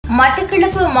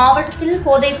மட்டக்களப்பு மாவட்டத்தில்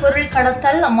போதைப்பொருள்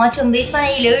கடத்தல் மற்றும்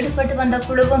விற்பனையில் ஈடுபட்டு வந்த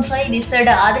குழுவொன்றை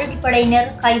விசேட அதிரடிப்படையினர்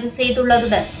கைது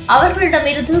செய்துள்ளதுடன்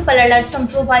அவர்களிடமிருந்து பல லட்சம்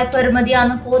ரூபாய்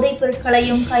பெறுமதியான போதைப்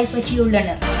பொருட்களையும்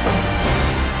கைப்பற்றியுள்ளனர்.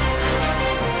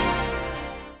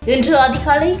 இன்று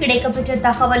அதிகாலை கிடைக்கப்பெற்ற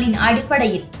தகவலின்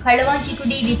அடிப்படையில்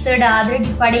களுவாஞ்சிக்குடி விசேட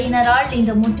அதிரடி படையினரால்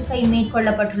இந்த முற்றுகை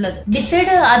மேற்கொள்ளப்பட்டுள்ளது. விசேட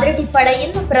அதிரடி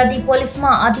படையின் பிரதி போலீஸ்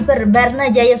மா அதிபர் வர்ன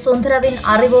ஜயசுந்தரவின்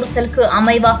அறிவுறுத்தலுக்கு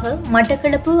அமைவாக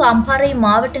மட்டக்களப்பு அம்பாறை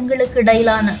மாவட்டங்களுக்கு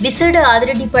இடையிலான விசேட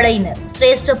அதிரடி படையினர்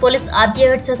சிரேஷ்ட போலீஸ்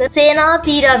அத்தியட்சகர் சேனா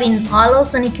தீராவின்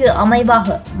ஆலோசனைக்கு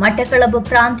அமைவாக மட்டக்களப்பு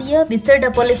பிராந்திய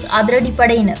விசேட போலீஸ் அதிரடி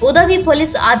படையினர் உதவி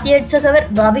போலீஸ் அத்தியட்சகர்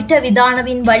ரவிட்ட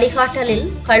விதானவின் வழிகாட்டலில்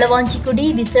களுவாஞ்சிக்குடி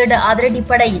விசேட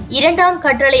அதிரடிப்படையின் 2ஆம்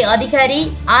கட்டளை அதிகாரி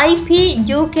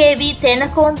IPUKV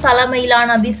தெனகோன்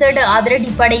தலைமையிலான விசேட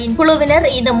அதிரடிப்படையின் குழுவினர்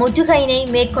இந்த முற்றுகையினை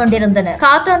மேற்கொண்டிருந்தனர்.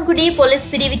 காத்தான்குடி போலீஸ்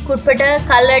பிரிவிற்குட்பட்ட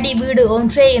கல்லடி வீடு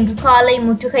ஒன்றே இன்று காலை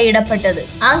முற்றுகையிடப்பட்டது.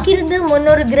 அங்கிருந்து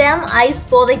 300 கிராம் ஐஸ்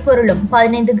போதைப் பொருளும்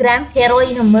 15 கிராம்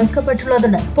ஹெரோயினும்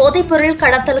மீட்கப்பட்டுள்ளதுடன் போதைப்பொருள்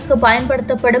கடத்தலுக்கு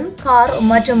பயன்படுத்தப்படும் கார்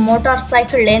மற்றும் மோட்டார்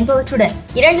சைக்கிள் என்பவற்றுடன்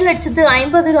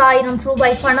 2,50,000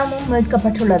 ரூபாய் பணமும்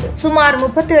மீட்கப்பட்டுள்ளது. சுமார்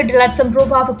 38 லட்சம்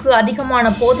ரூபாய் அதிகமான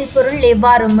போதைப்பொருள்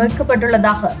எவ்வாறு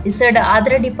மீட்கப்பட்டுள்ளதாக விசேட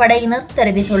அதிரடி படையினர்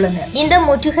தெரிவித்துள்ளனர். இந்த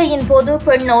முற்றுகையின் போது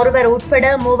பெண் ஒருவர்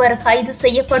உட்பட 3 கைது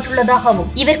செய்யப்பட்டுள்ளதாகவும்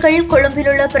இவர்கள்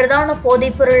கொழும்பிலுள்ள பிரதான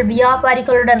போதைப்பொருள்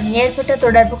வியாபாரிகளுடன் ஏற்பட்ட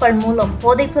தொடர்புகள் மூலம்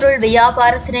போதைப்பொருள்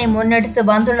வியாபாரத்தினை முன்னெடுத்து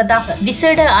வந்துள்ளதாக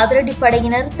விசேட அதிரடி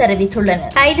படையினர்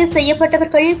தெரிவித்துள்ளனர். கைது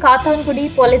செய்யப்பட்டவர்கள் காத்தான்குடி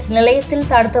போலீஸ் நிலையத்தில்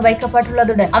தடுத்து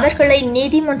வைக்கப்பட்டுள்ளதுடன் அவர்களை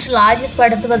நீதிமன்றில்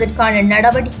ஆஜர்படுத்துவதற்கான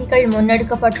நடவடிக்கைகள்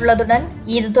முன்னெடுக்கப்பட்டுள்ளதுடன்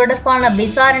இது தொடர்பான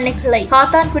விசாரணைகளை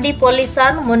காத்தான்குடி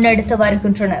போலீசார் முன்னெடுத்து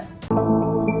வருகின்றனர்.